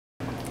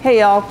Hey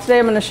y'all, today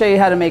I'm going to show you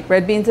how to make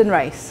red beans and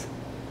rice.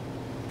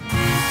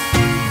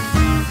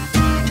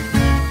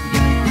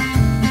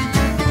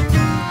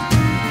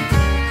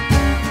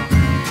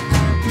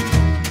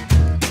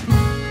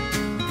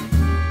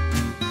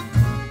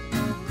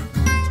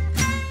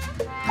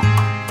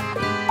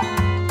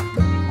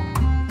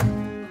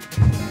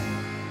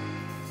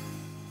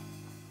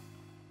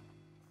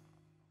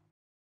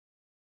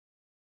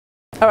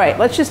 All right,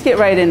 let's just get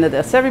right into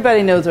this.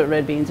 Everybody knows what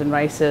red beans and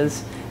rice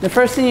is. The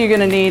first thing you're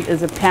gonna need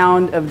is a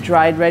pound of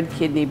dried red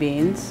kidney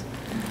beans,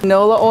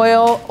 canola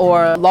oil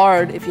or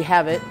lard if you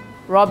have it,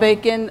 raw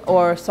bacon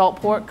or salt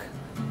pork,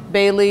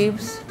 bay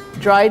leaves,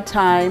 dried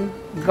thyme,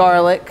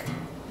 garlic,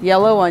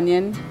 yellow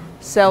onion,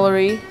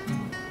 celery,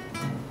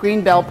 green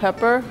bell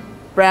pepper,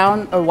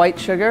 brown or white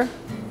sugar,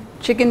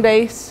 chicken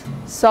base,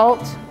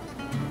 salt,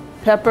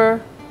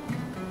 pepper,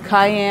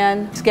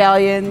 cayenne,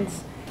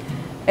 scallions,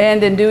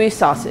 and andouille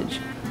sausage.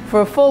 For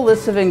a full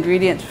list of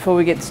ingredients before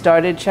we get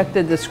started, check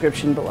the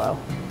description below.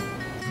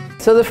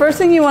 So the first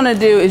thing you want to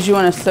do is you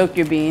want to soak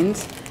your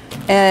beans.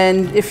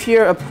 And if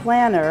you're a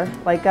planner,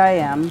 like I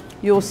am,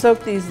 you'll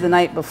soak these the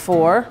night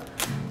before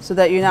so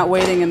that you're not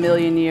waiting a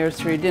million years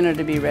for your dinner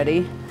to be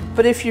ready.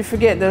 But if you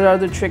forget, there are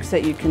other tricks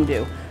that you can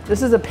do.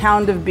 This is a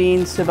pound of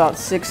beans to about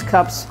 6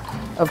 cups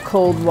of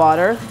cold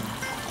water.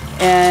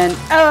 And,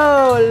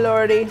 oh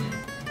lordy,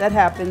 that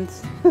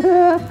happens.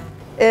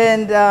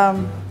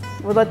 And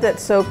we'll let that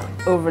soak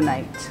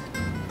overnight.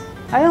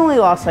 I only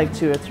lost like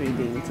 2 or 3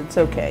 beans, it's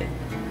okay.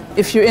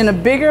 If you're in a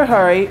bigger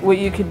hurry, what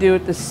you could do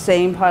with the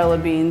same pile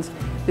of beans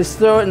is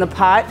throw it in the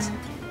pot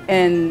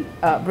and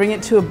bring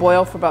it to a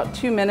boil for about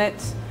 2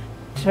 minutes,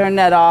 turn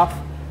that off,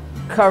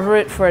 cover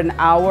it for an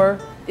hour.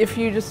 If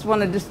you just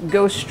want to just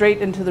go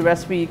straight into the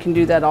recipe, you can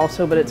do that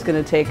also, but it's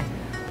going to take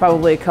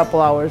probably a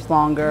couple hours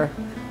longer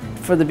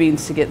for the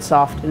beans to get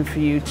soft and for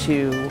you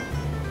to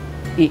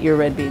eat your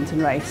red beans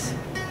and rice.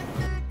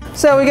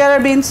 So we got our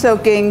beans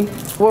soaking.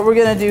 What we're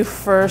gonna do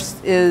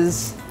first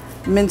is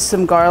mince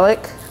some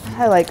garlic.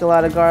 I like a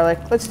lot of garlic.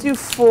 Let's do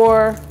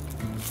 4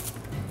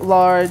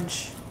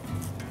 large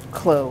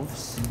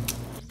cloves.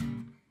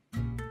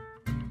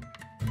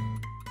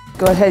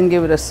 Go ahead and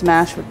give it a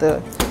smash with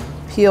the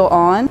peel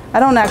on. I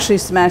don't actually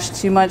smash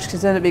too much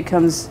because then it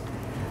becomes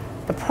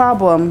a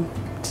problem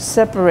to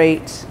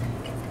separate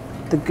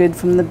the good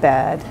from the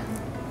bad.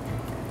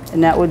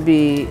 And that would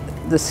be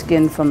the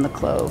skin from the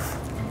clove.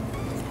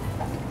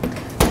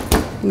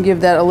 And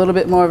give that a little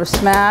bit more of a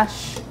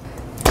smash.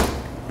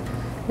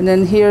 And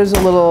then here's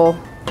a little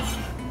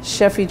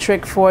chefy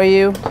trick for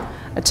you.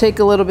 I take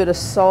a little bit of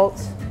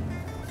salt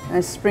and I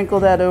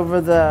sprinkle that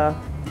over the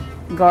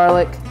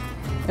garlic.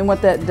 And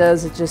what that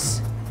does, it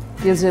just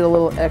gives it a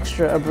little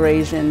extra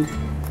abrasion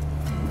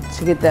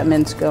to get that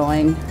mince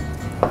going.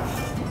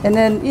 And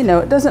then, you know,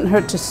 it doesn't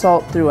hurt to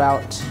salt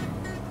throughout.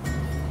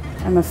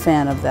 I'm a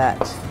fan of that.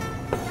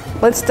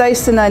 Let's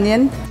dice an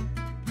onion.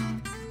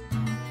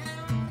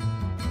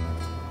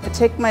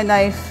 Take my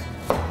knife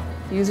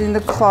using the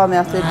claw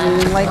method,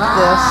 doing like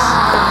this,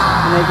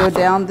 and I go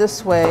down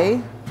this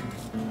way,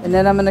 and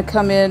then I'm going to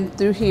come in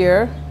through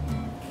here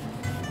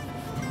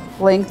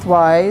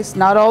lengthwise,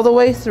 not all the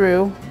way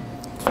through,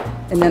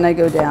 and then I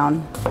go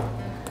down.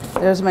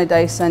 There's my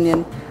diced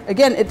onion.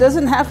 Again, it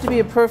doesn't have to be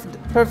a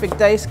perfect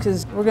dice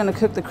because we're going to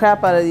cook the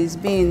crap out of these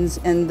beans,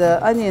 and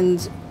the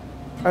onions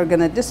are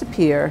going to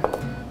disappear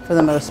for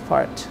the most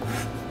part.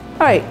 All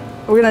right,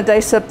 we're going to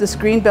dice up this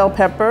green bell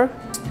pepper.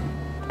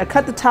 I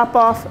cut the top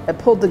off, I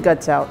pulled the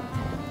guts out.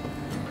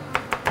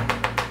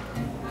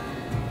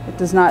 It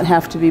does not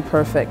have to be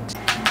perfect.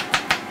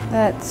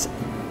 That's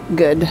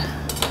good.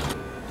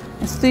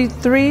 Let's do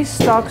 3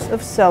 stalks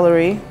of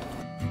celery.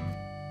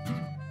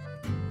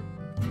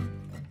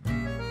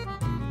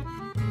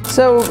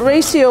 So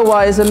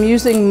ratio-wise, I'm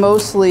using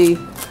mostly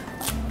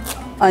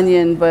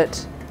onion,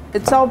 but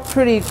it's all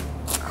pretty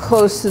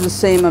close to the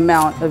same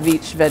amount of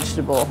each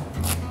vegetable.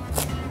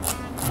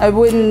 I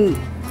wouldn't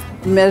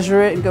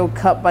measure it and go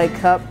cup by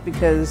cup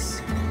because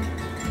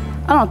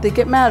I don't think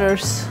it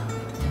matters.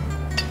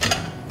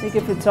 I think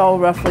if it's all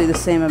roughly the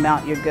same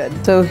amount, you're good.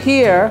 So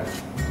here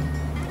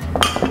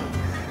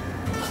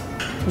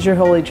is your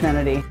Holy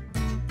Trinity.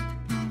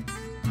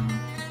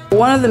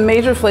 One of the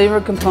major flavor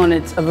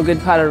components of a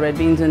good pot of red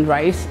beans and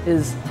rice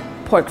is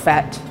pork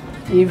fat.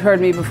 You've heard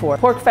me before.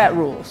 Pork fat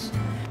rules.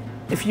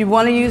 If you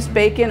want to use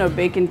bacon or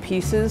bacon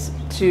pieces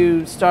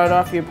to start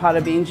off your pot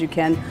of beans, you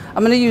can.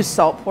 I'm going to use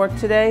salt pork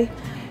today.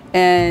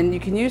 And you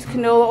can use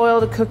canola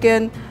oil to cook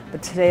in,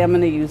 but today I'm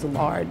going to use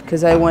lard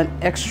because I want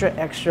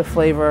extra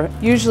flavor.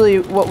 Usually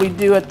what we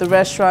do at the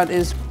restaurant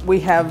is we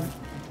have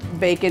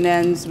bacon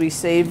ends, we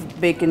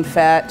save bacon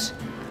fat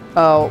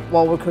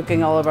while we're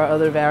cooking all of our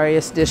other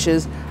various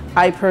dishes.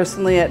 I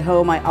personally at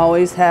home, I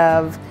always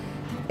have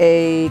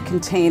a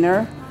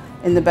container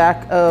in the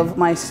back of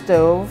my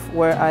stove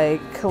where I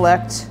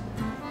collect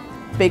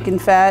bacon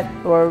fat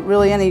or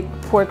really any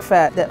pork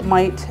fat that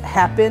might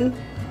happen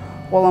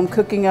while I'm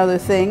cooking other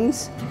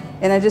things,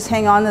 and I just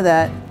hang on to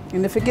that.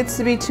 And if it gets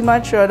to be too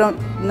much or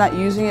I'm not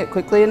using it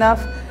quickly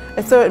enough,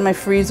 I throw it in my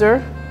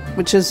freezer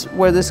which is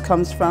where this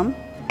comes from.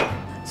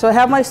 So I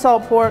have my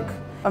salt pork.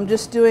 I'm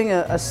just doing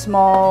a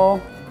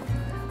small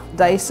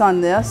dice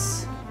on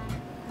this.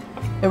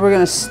 And we're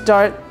gonna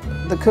start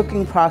the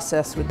cooking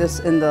process with this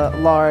in the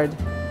lard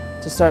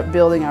to start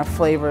building our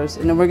flavors.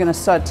 And then we're gonna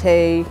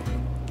saute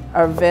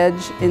our veg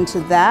into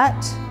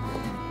that.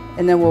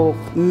 And then we'll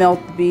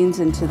melt the beans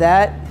into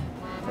that.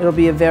 It'll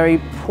be a very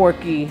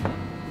porky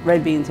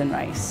red beans and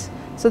rice.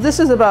 So this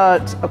is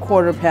about a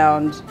 1/4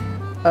 pound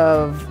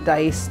of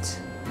diced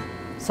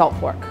salt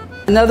pork.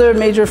 Another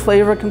major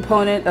flavor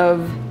component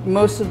of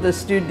most of the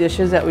stewed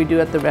dishes that we do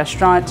at the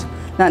restaurant,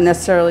 not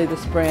necessarily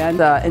this brand,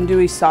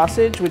 Andouille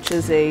Sausage, which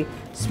is a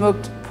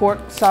smoked pork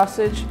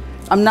sausage.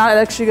 I'm not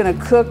actually gonna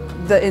cook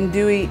the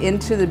andouille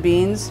into the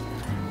beans.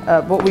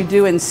 What we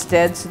do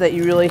instead, so that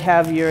you really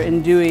have your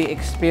andouille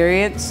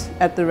experience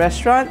at the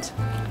restaurant,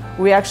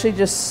 we actually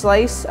just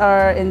slice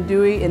our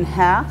andouille in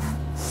half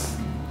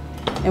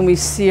and we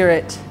sear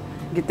it,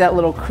 get that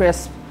little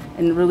crisp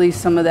and release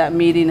some of that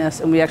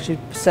meatiness, and we actually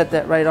set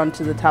that right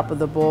onto the top of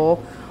the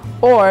bowl.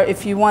 Or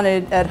if you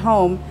wanted at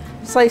home,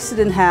 slice it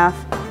in half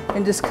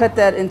and just cut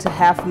that into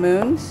half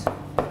moons.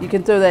 You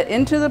can throw that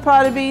into the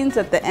pot of beans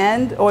at the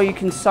end, or you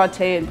can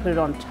saute it and put it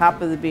on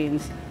top of the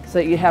beans so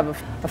that you have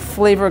a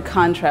flavor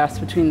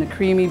contrast between the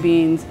creamy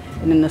beans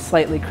and then the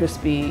slightly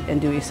crispy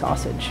andouille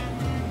sausage.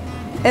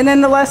 And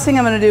then the last thing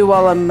I'm gonna do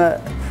while I'm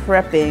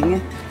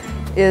prepping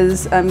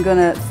is I'm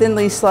gonna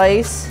thinly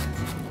slice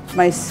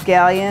my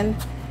scallion.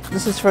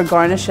 This is for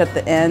garnish at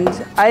the end.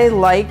 I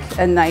like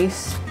a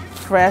nice,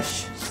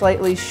 fresh,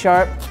 slightly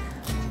sharp,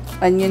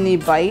 oniony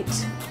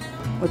bite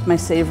with my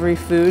savory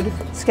food.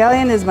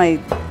 Scallion is my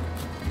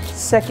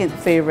second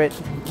favorite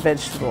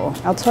vegetable.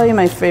 I'll tell you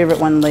my favorite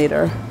one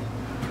later.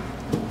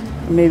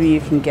 Maybe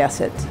you can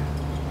guess it.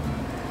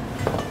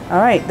 All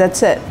right,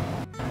 that's it.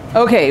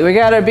 Okay, we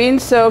got our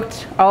beans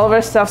soaked, all of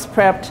our stuff's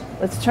prepped.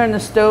 Let's turn the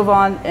stove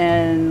on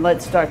and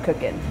let's start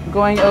cooking. I'm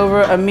going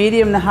over a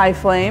medium to high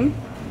flame,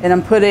 and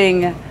I'm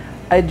putting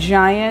a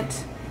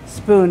giant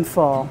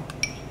spoonful,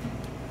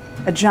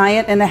 a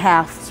giant and a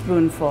half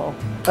spoonful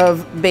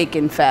of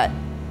bacon fat.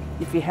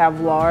 If you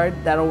have lard,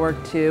 that'll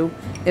work too.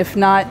 If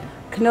not,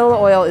 canola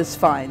oil is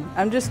fine.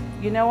 I'm just,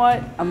 you know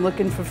what? I'm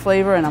looking for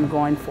flavor and I'm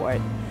going for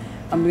it.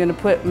 I'm gonna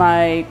put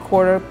my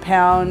 1/4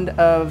 pound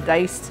of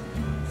diced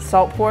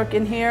salt pork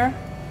in here.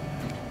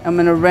 I'm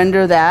gonna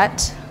render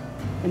that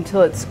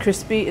until it's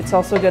crispy. It's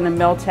also gonna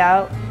melt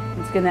out.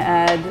 It's gonna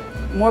add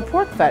more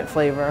pork fat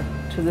flavor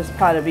to this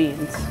pot of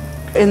beans.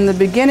 In the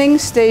beginning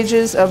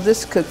stages of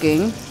this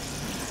cooking,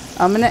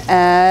 I'm gonna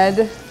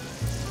add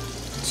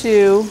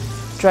 2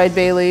 dried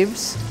bay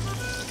leaves.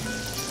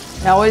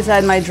 I always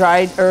add my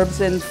dried herbs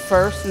in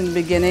first in the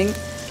beginning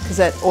because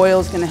that oil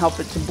is gonna help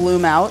it to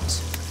bloom out.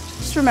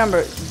 Just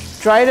remember,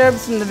 dried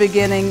herbs in the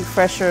beginning,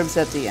 fresh herbs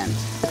at the end.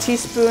 A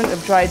teaspoon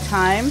of dried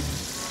thyme.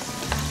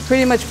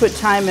 Pretty much put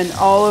thyme in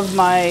all of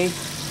my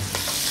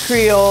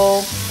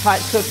Creole pot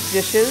cooked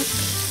dishes.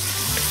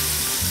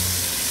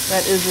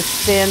 That is a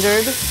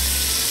standard.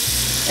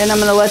 And I'm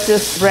gonna let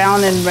this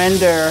brown and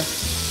render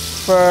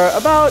for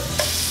about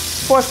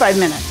 4 or 5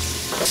 minutes.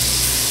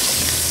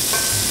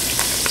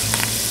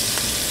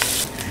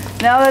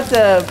 Now that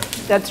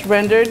that's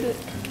rendered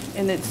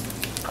and it's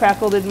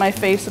crackled in my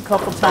face a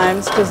couple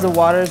times because the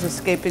water is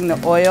escaping the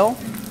oil,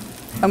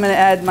 I'm gonna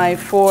add my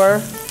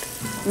 4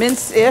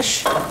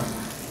 minced-ish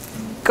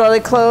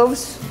garlic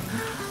cloves.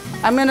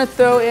 I'm gonna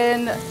throw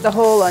in the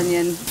whole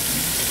onion.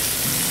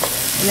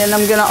 And then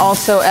I'm gonna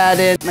also add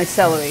in my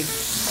celery,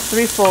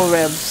 3 full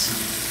ribs.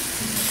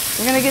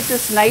 We're gonna get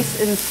this nice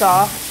and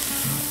soft,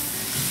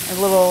 a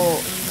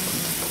little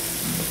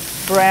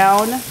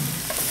brown.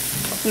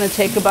 It's gonna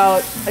take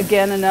about,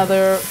 again,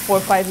 another 4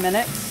 or 5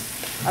 minutes.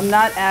 I'm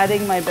not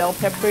adding my bell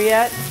pepper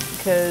yet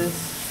because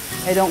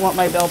I don't want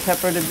my bell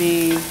pepper to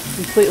be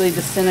completely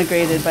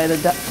disintegrated by the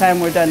time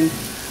we're done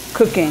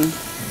cooking.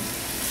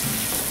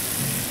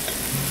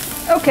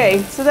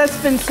 Okay, so that's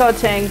been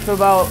sauteing for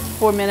about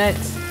 4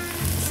 minutes.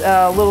 It's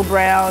a little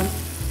brown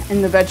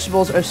and the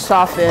vegetables are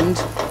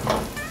softened.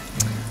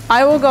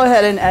 I will go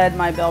ahead and add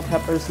my bell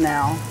peppers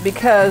now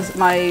because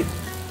my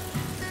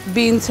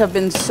beans have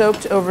been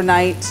soaked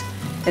overnight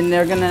and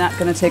they're not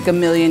gonna take a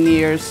million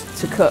years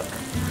to cook.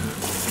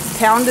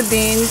 Pound of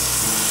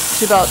beans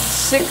to about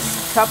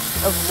 6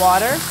 cups of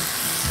water.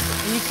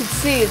 And you can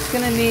see it's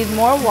gonna need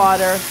more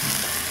water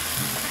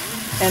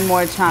and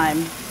more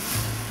time.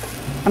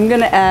 I'm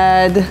gonna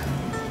add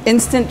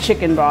instant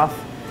chicken broth.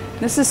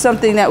 This is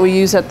something that we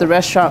use at the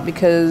restaurant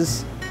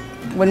because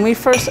when we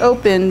first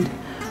opened,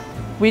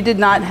 we did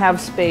not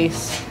have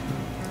space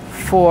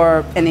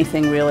for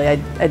anything really. I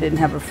didn't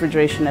have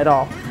refrigeration at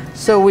all.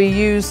 So we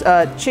use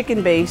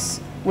chicken base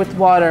with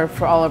water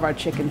for all of our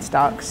chicken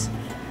stocks.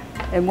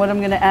 And what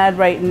I'm gonna add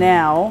right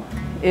now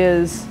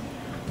is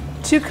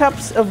 2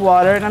 cups of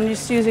water, and I'm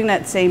just using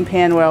that same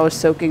pan where I was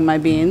soaking my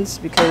beans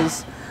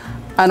because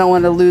I don't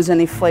want to lose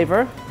any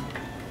flavor.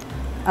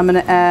 I'm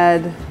gonna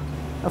add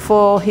a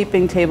full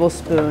heaping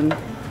tablespoon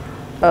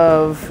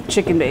of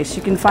chicken base.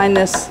 You can find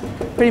this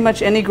pretty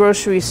much any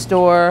grocery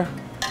store.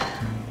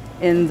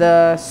 in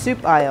the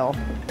soup aisle.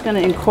 I'm going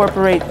to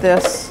incorporate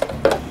this.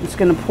 I'm just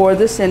going to pour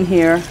this in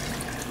here.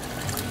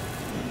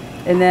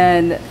 And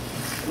then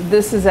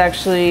this is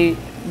actually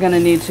going to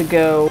need to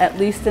go at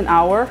least an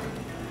hour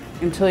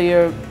until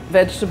your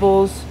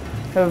vegetables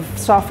have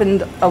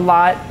softened a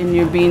lot and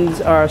your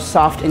beans are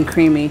soft and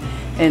creamy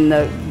and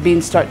the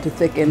beans start to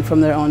thicken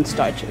from their own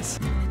starches.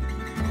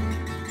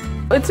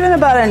 It's been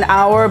about an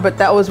hour, but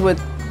that was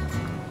with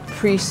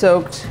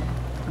pre-soaked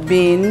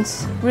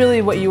beans.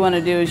 Really what you want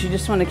to do is you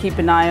just want to keep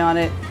an eye on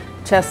it,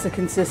 test the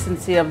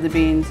consistency of the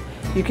beans.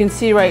 You can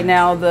see right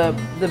now the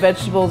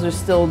vegetables are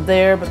still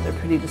there, but they're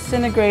pretty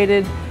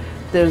disintegrated.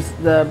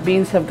 The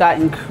beans have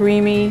gotten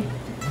creamy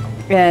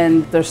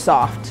and they're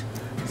soft.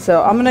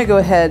 So I'm gonna go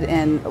ahead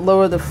and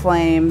lower the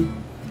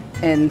flame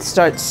and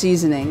start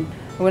seasoning.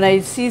 When I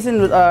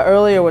seasoned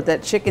earlier with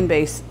that chicken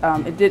base,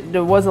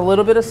 there was a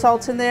little bit of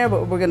salt in there,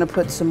 but we're gonna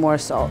put some more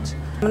salt.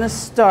 I'm gonna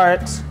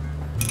start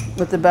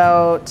with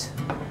about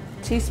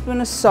a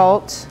teaspoon of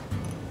salt,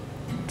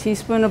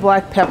 teaspoon of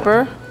black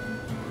pepper,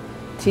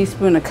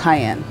 teaspoon of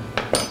cayenne.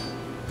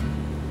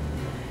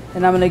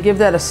 And I'm gonna give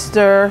that a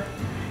stir.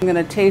 I'm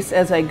gonna taste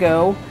as I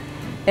go.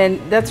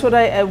 And that's what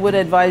I would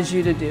advise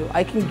you to do.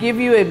 I can give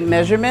you a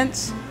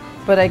measurements,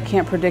 but I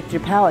can't predict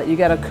your palate. You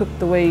gotta cook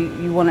the way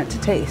you want it to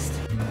taste.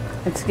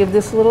 Let's give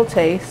this a little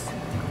taste.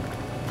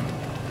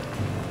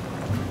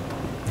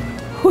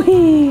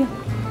 Whee!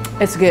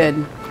 It's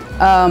good.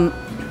 I'm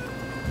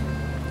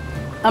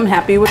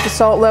happy with the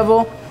salt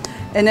level.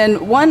 And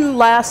then one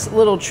last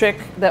little trick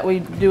that we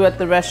do at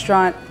the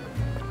restaurant,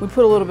 we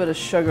put a little bit of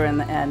sugar in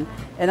the end.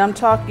 And I'm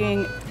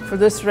talking, for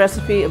this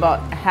recipe,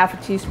 about half a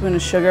teaspoon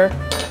of sugar.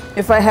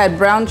 If I had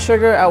brown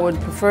sugar, I would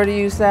prefer to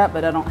use that,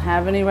 but I don't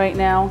have any right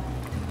now.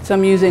 So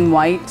I'm using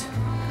white.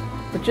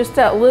 But just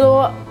that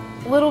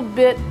little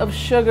bit of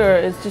sugar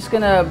is just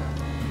gonna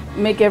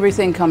make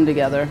everything come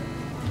together.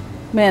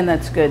 Man,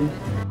 that's good.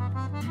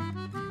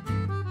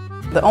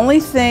 The only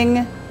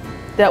thing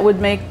that would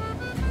make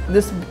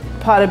this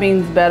pot of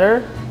beans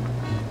better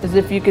is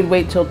if you could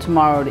wait till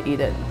tomorrow to eat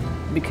it,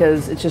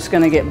 because it's just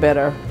gonna get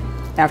better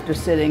after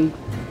sitting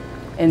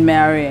and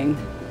marrying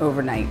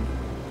overnight.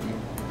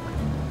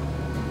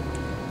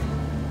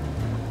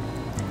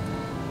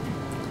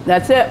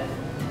 That's it.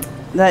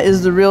 That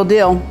is the real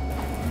deal.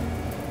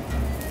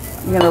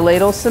 I'm gonna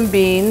ladle some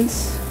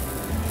beans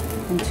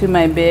into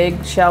my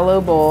big shallow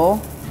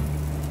bowl.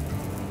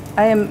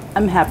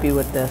 I'm happy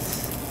with this.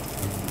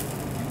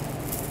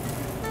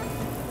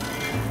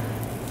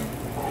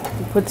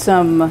 Put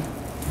some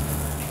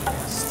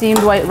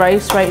steamed white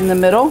rice right in the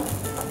middle.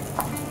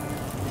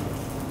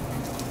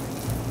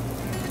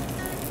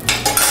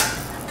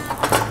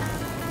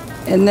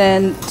 And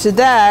then to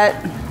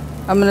that,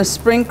 I'm gonna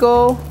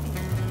sprinkle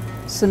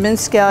some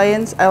minced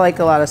scallions. I like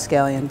a lot of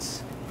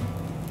scallions,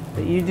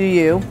 but you do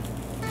you.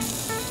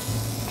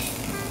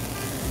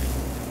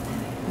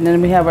 And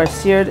then we have our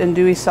seared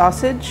andouille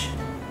sausage.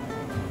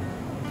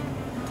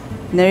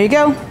 And there you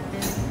go.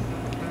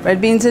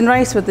 Red beans and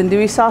rice with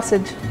andouille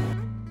sausage.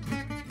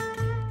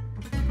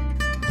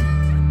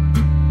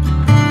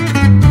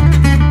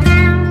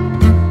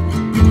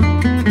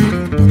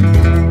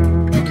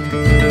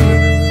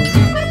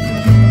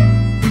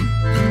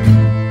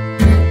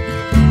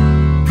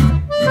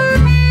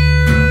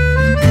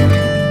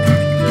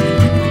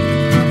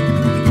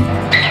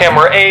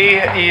 Camera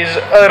A is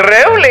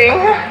rolling.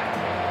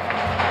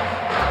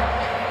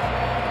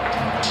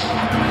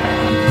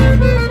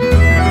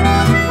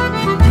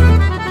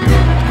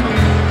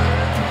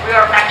 We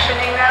are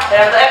actioning now?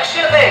 Yeah,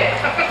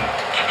 actioning.